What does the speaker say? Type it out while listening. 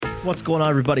What's going on,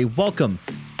 everybody? Welcome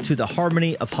to the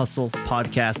Harmony of Hustle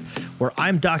podcast, where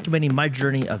I'm documenting my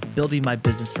journey of building my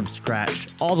business from scratch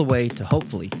all the way to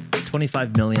hopefully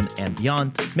 25 million and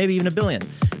beyond, maybe even a billion.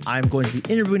 I'm going to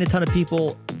be interviewing a ton of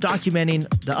people, documenting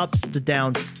the ups, the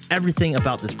downs, everything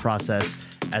about this process,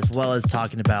 as well as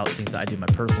talking about things that I do in my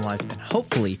personal life, and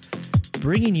hopefully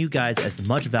bringing you guys as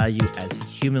much value as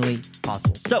humanly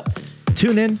possible. So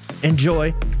tune in,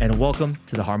 enjoy, and welcome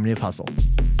to the Harmony of Hustle.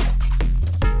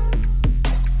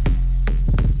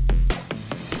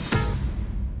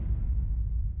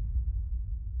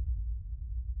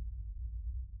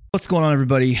 What's going on,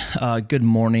 everybody? Good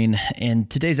morning. In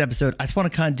today's episode, I just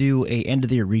want to kind of do a end of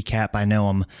the year recap. I know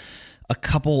I'm a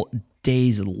couple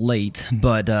days late,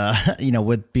 but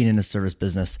with being in the service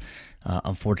business,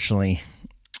 unfortunately,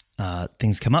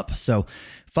 things come up. So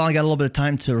finally got a little bit of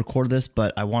time to record this,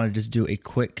 but I want to just do a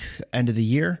quick end of the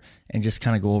year and just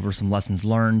kind of go over some lessons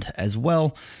learned, as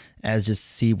well as just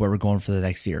see where we're going for the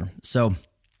next year. So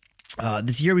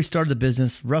this year we started the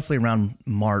business roughly around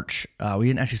March. We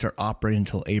didn't actually start operating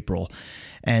until April.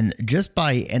 And just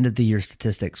by end of the year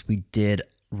statistics, we did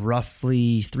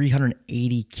roughly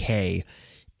 $380K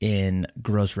in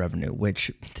gross revenue,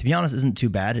 which, to be honest, isn't too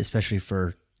bad, especially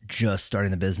for just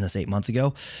starting the business 8 months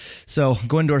ago. So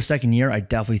going into our second year, I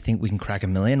definitely think we can crack $1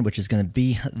 million, which is going to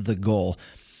be the goal.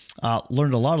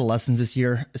 Learned a lot of lessons this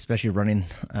year, especially running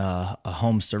a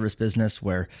home service business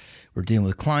where we're dealing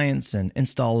with clients and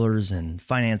installers and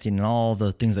financing and all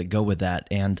the things that go with that.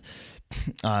 And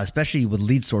especially with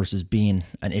lead sources being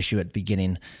an issue at the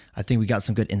beginning, I think we got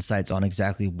some good insights on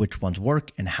exactly which ones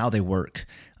work and how they work.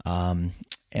 And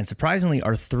surprisingly,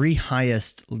 our three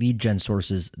highest lead gen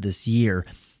sources this year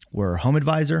were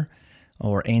HomeAdvisor,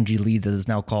 or Angie Leads as it's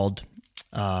now called,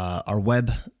 our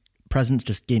web presence,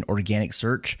 just getting organic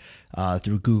search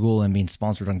through Google and being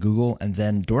sponsored on Google, and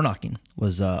then door knocking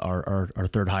was our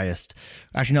third highest.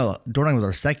 Actually, no, door knocking was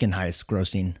our second highest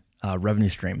grossing revenue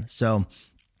stream. So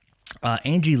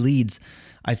Angie Leads,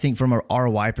 I think from our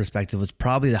ROI perspective, was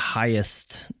probably the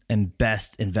highest and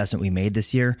best investment we made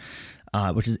this year,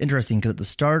 which is interesting because at the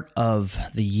start of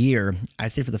the year,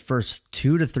 I'd say for the first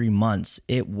 2 to 3 months,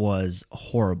 it was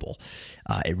horrible.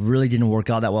 It really didn't work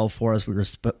out that well for us. We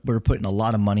were putting a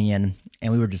lot of money in,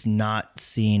 and we were just not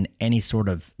seeing any sort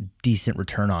of decent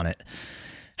return on it.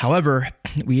 However,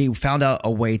 we found out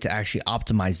a way to actually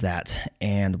optimize that,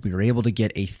 and we were able to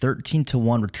get a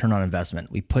 13-to-1 return on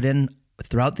investment. We put in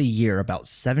throughout the year about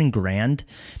 $7,000,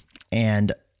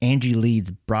 and Angie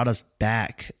Leads brought us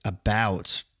back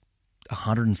about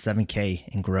 $107K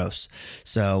in gross.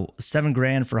 So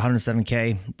 $7,000 for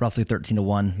 $107K, roughly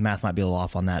 13-to-1. Math might be a little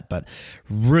off on that, but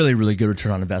really, really good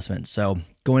return on investment. So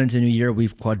going into the new year,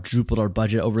 we've quadrupled our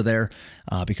budget over there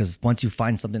because once you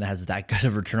find something that has that good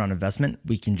of a return on investment,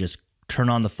 we can just turn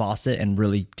on the faucet and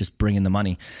really just bring in the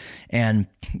money. And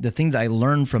the thing that I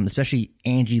learned from especially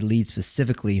Angie Leads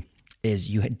specifically is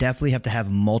you definitely have to have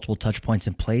multiple touch points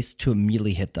in place to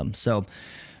immediately hit them. So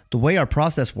the way our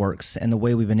process works and the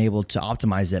way we've been able to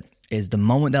optimize it is the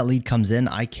moment that lead comes in,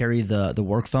 I carry the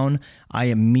work phone. I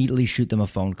immediately shoot them a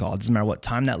phone call. It doesn't matter what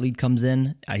time that lead comes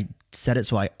in. I set it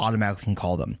so I automatically can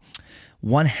call them.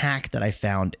 One hack that I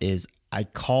found is I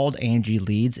called Angie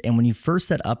Leads, and when you first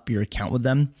set up your account with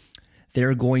them,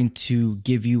 they're going to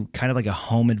give you kind of like a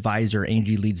HomeAdvisor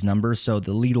Angie Leads number. So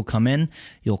the lead will come in,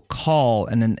 you'll call,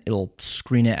 and then it'll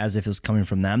screen it as if it was coming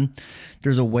from them.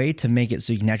 There's a way to make it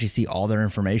so you can actually see all their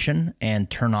information and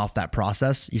turn off that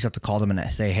process. You just have to call them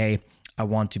and say, hey, I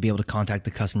want to be able to contact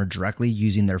the customer directly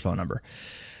using their phone number.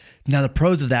 Now, the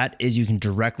pros of that is you can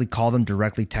directly call them,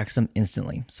 directly text them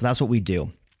instantly. So that's what we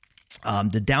do.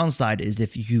 The downside is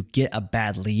if you get a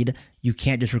bad lead, you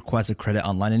can't just request a credit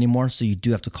online anymore. So you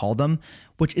do have to call them,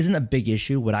 which isn't a big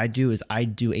issue. What I do is I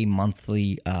do a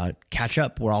monthly catch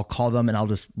up where I'll call them and I'll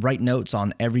just write notes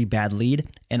on every bad lead,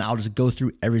 and I'll just go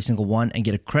through every single one and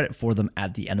get a credit for them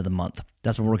at the end of the month.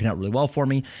 That's been working out really well for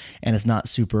me, and it's not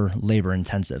super labor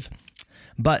intensive.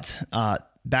 But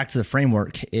back to the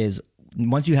framework is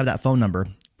once you have that phone number,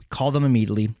 call them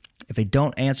immediately. If they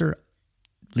don't answer,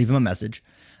 leave them a message.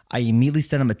 I immediately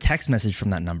send them a text message from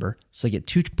that number. So I get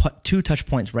two touch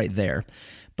points right there.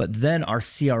 But then our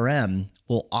CRM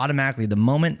will automatically, the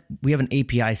moment we have an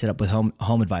API set up with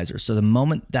HomeAdvisor. So the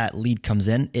moment that lead comes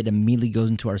in, it immediately goes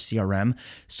into our CRM.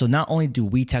 So not only do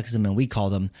we text them and we call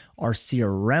them, our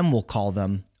CRM will call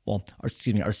them. Our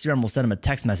CRM will send them a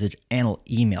text message and it'll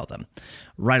email them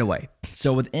right away.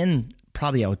 So within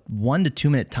probably a 1 to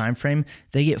 2 minute time frame,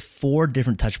 they get 4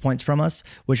 different touch points from us,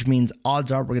 which means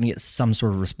odds are we're going to get some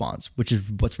sort of response, which is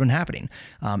what's been happening.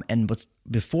 And what's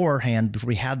before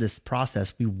we had this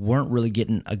process, we weren't really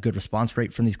getting a good response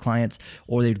rate from these clients,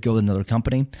 or they'd go to another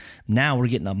company. Now we're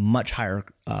getting a much higher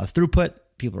throughput.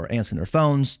 People are answering their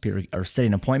phones, people are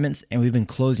setting appointments, and we've been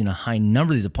closing a high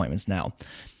number of these appointments now.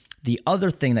 The other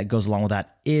thing that goes along with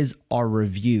that is our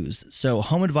reviews. So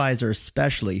HomeAdvisor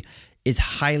especially is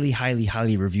highly, highly,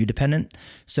 highly review dependent.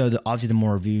 So obviously the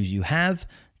more reviews you have,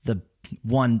 the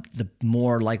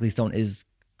more likely someone is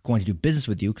going to do business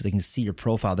with you, because they can see your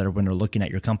profile there when they're looking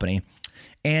at your company.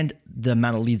 And the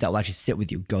amount of leads that will actually sit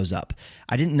with you goes up.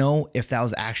 I didn't know if that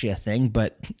was actually a thing,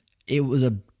 but it was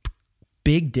a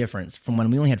big difference from when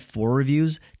we only had 4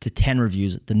 reviews to 10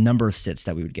 reviews, the number of sits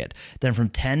that we would get. Then from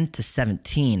 10 to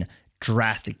 17,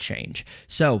 drastic change.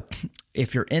 So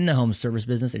if you're in the home service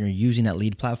business and you're using that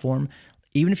lead platform,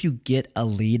 even if you get a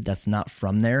lead that's not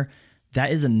from there,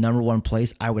 that is the number one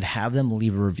place I would have them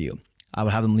leave a review. I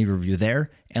would have them leave a review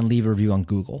there and leave a review on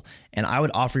Google. And I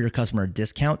would offer your customer a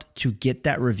discount to get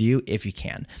that review if you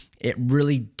can. It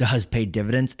really does pay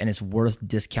dividends, and it's worth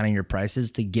discounting your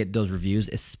prices to get those reviews,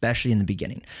 especially in the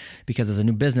beginning. Because as a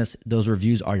new business, those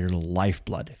reviews are your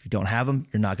lifeblood. If you don't have them,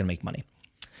 you're not going to make money.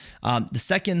 The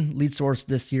second lead source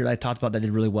this year that I talked about that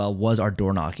did really well was our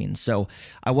door knocking. So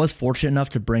I was fortunate enough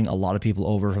to bring a lot of people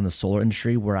over from the solar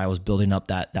industry, where I was building up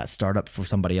that startup for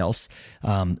somebody else.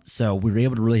 So we were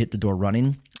able to really hit the door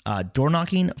running. Door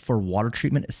knocking for water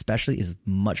treatment especially is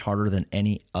much harder than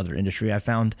any other industry I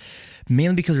found,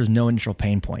 mainly because there's no initial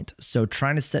pain point. So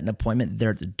trying to set an appointment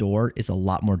there at the door is a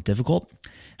lot more difficult.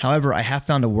 However, I have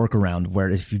found a workaround where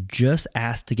if you just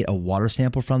ask to get a water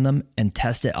sample from them and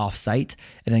test it off site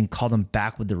and then call them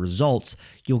back with the results,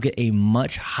 you'll get a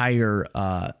much higher,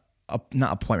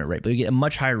 not appointment rate, but you get a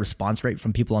much higher response rate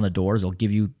from people on the doors. They'll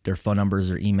give you their phone numbers,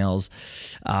 their emails,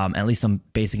 at least some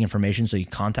basic information so you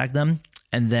contact them.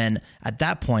 And then at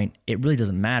that point, it really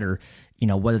doesn't matter,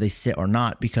 whether they sit or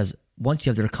not, because once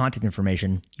you have their contact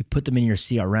information, you put them in your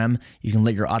CRM, you can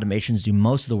let your automations do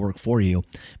most of the work for you,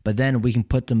 but then we can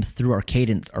put them through our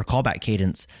cadence, our callback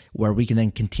cadence, where we can then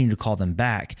continue to call them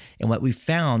back. And what we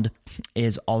found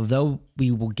is, although we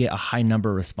will get a high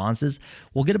number of responses,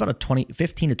 we'll get about a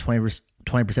 15 to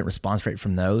 20% response rate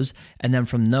from those. And then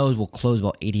from those, we'll close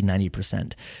about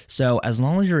 80-90%. So as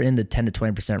long as you're in the 10 to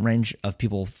 20% range of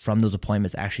people from those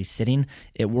appointments actually sitting,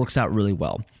 it works out really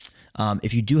well.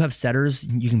 If you do have setters,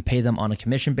 you can pay them on a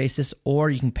commission basis, or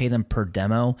you can pay them per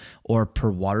demo or per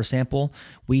water sample.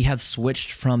 We have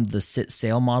switched from the sit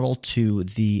sale model to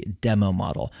the demo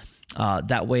model.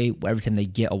 That way, every time they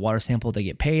get a water sample, they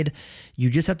get paid.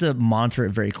 You just have to monitor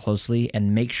it very closely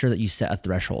and make sure that you set a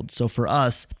threshold. So for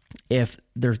us, if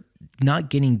they're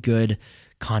not getting good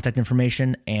contact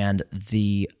information and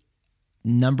the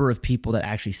number of people that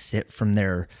actually sit from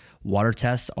their water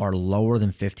tests are lower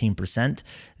than 15%,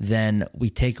 then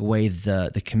we take away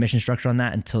the commission structure on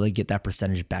that until they get that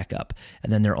percentage back up.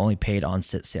 And then they're only paid on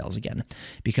sit sales again,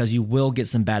 because you will get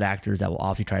some bad actors that will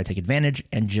obviously try to take advantage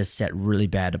and just set really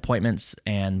bad appointments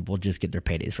and will just get their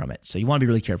paydays from it. So you want to be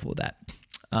really careful with that.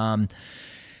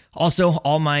 Also,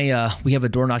 we have a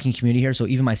door knocking community here. So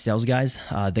even my sales guys,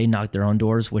 they knock their own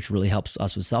doors, which really helps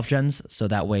us with self-gens. So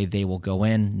that way they will go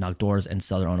in, knock doors, and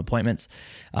sell their own appointments.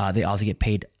 They also get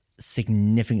paid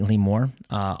significantly more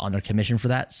on their commission for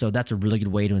that. So that's a really good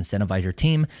way to incentivize your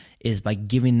team, is by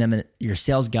giving them, your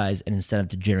sales guys, an incentive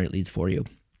to generate leads for you.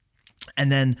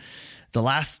 And then the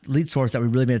last lead source that we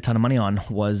really made a ton of money on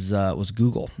was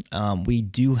Google. We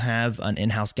do have an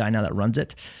in-house guy now that runs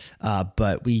it,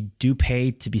 but we do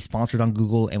pay to be sponsored on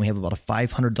Google, and we have about a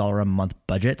 $500 a month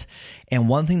budget. And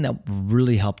one thing that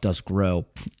really helped us grow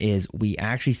is we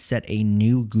actually set a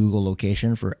new Google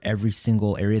location for every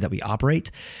single area that we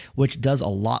operate, which does a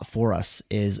lot for us.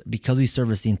 Is because we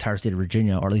service the entire state of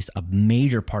Virginia, or at least a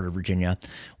major part of Virginia,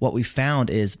 what we found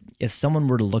is if someone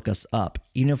were to look us up,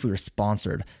 even if we were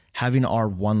sponsored, having our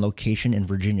one location in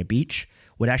Virginia Beach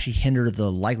would actually hinder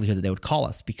the likelihood that they would call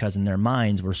us, because in their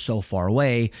minds, we're so far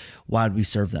away. Why would we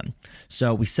serve them?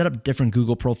 So we set up different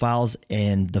Google profiles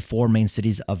in the 4 main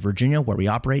cities of Virginia where we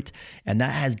operate, and that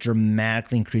has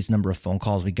dramatically increased the number of phone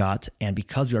calls we got. And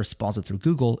because we are sponsored through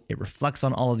Google, it reflects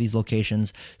on all of these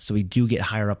locations. So we do get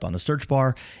higher up on the search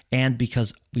bar. And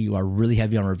because we are really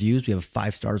heavy on reviews. We have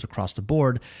 5 stars across the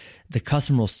board. The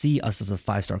customer will see us as a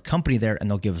 5-star company there, and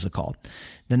they'll give us a call.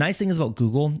 The nice thing is about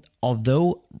Google,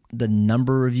 although the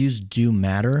number of reviews do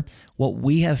matter, what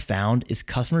we have found is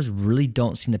customers really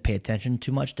don't seem to pay attention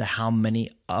too much to how many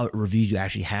reviews you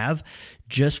actually have,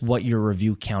 just what your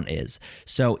review count is.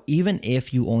 So even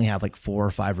if you only have like 4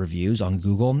 or 5 reviews on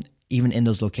Google, even in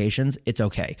those locations, it's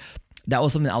okay. That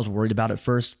was something I was worried about at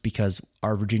first because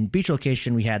our Virginia Beach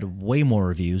location, we had way more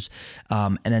reviews.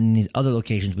 And then in these other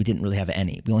locations, we didn't really have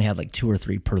any. We only had like 2 or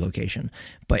 3 per location,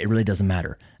 but it really doesn't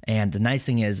matter. And the nice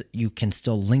thing is you can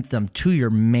still link them to your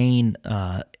main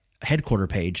headquarter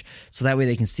page. So that way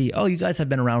they can see, oh, you guys have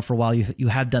been around for a while. You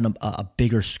have done a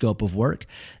bigger scope of work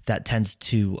that tends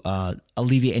to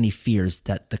alleviate any fears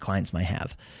that the clients might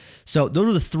have. So those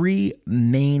are the 3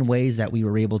 main ways that we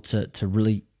were able to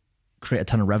really create a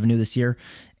ton of revenue this year,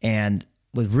 and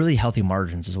with really healthy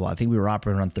margins as well. I think we were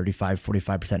operating around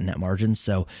 35-45% net margins.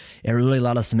 So it really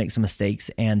allowed us to make some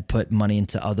mistakes and put money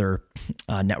into other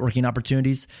networking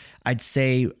opportunities. I'd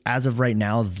say as of right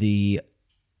now, the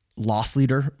loss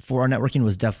leader for our networking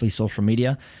was definitely social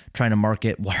media. Trying to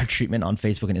market water treatment on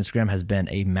Facebook and Instagram has been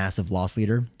a massive loss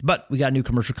leader, but we got a new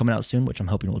commercial coming out soon, which I'm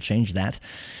hoping will change that.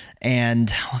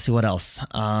 And let's see what else.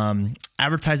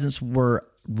 Advertisements were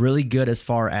really good as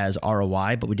far as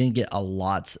ROI, but we didn't get a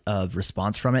lot of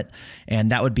response from it. And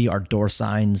that would be our door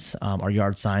signs, our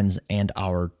yard signs, and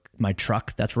my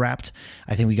truck that's wrapped.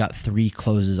 I think we got 3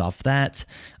 closes off that.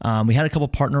 We had a couple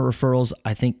partner referrals.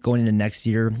 I think going into next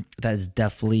year, that is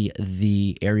definitely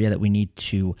the area that we need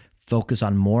to focus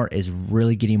on more, is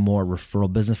really getting more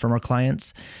referral business from our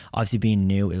clients. Obviously being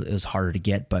new, it was harder to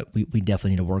get, but we definitely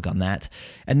need to work on that.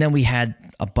 And then we had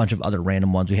a bunch of other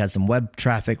random ones. We had some web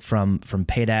traffic from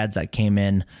paid ads that came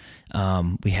in.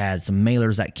 We had some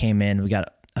mailers that came in. We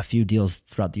got a few deals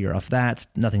throughout the year off that,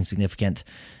 nothing significant.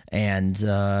 And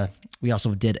we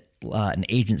also did an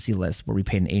agency list where we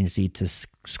paid an agency to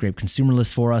scrape consumer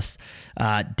lists for us.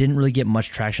 Didn't really get much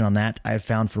traction on that. I've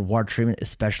found for water treatment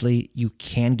especially, you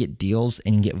can get deals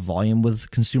and you can get volume with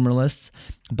consumer lists.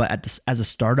 But as a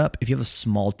startup, if you have a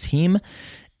small team,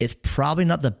 it's probably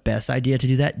not the best idea to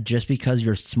do that, just because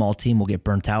your small team will get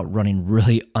burnt out running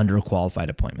really underqualified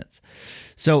appointments.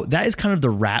 So that is kind of the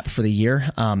wrap for the year.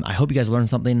 I hope you guys learned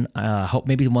something. I hope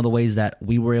maybe one of the ways that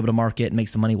we were able to market and make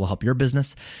some money will help your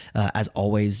business. As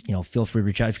always, feel free to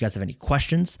reach out if you guys have any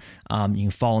questions. You can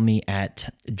follow me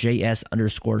at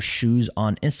JS_shoes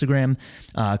on Instagram,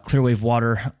 Clearwave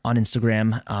Water on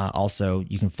Instagram. Also,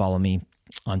 you can follow me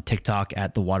on TikTok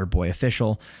at the Waterboy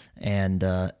Official, and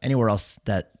anywhere else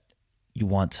that you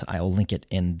want, I will link it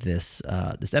in this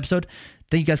episode.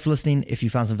 Thank you guys for listening. If you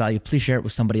found some value, please share it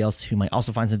with somebody else who might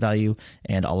also find some value,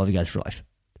 and I'll love you guys for life.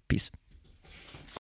 Peace.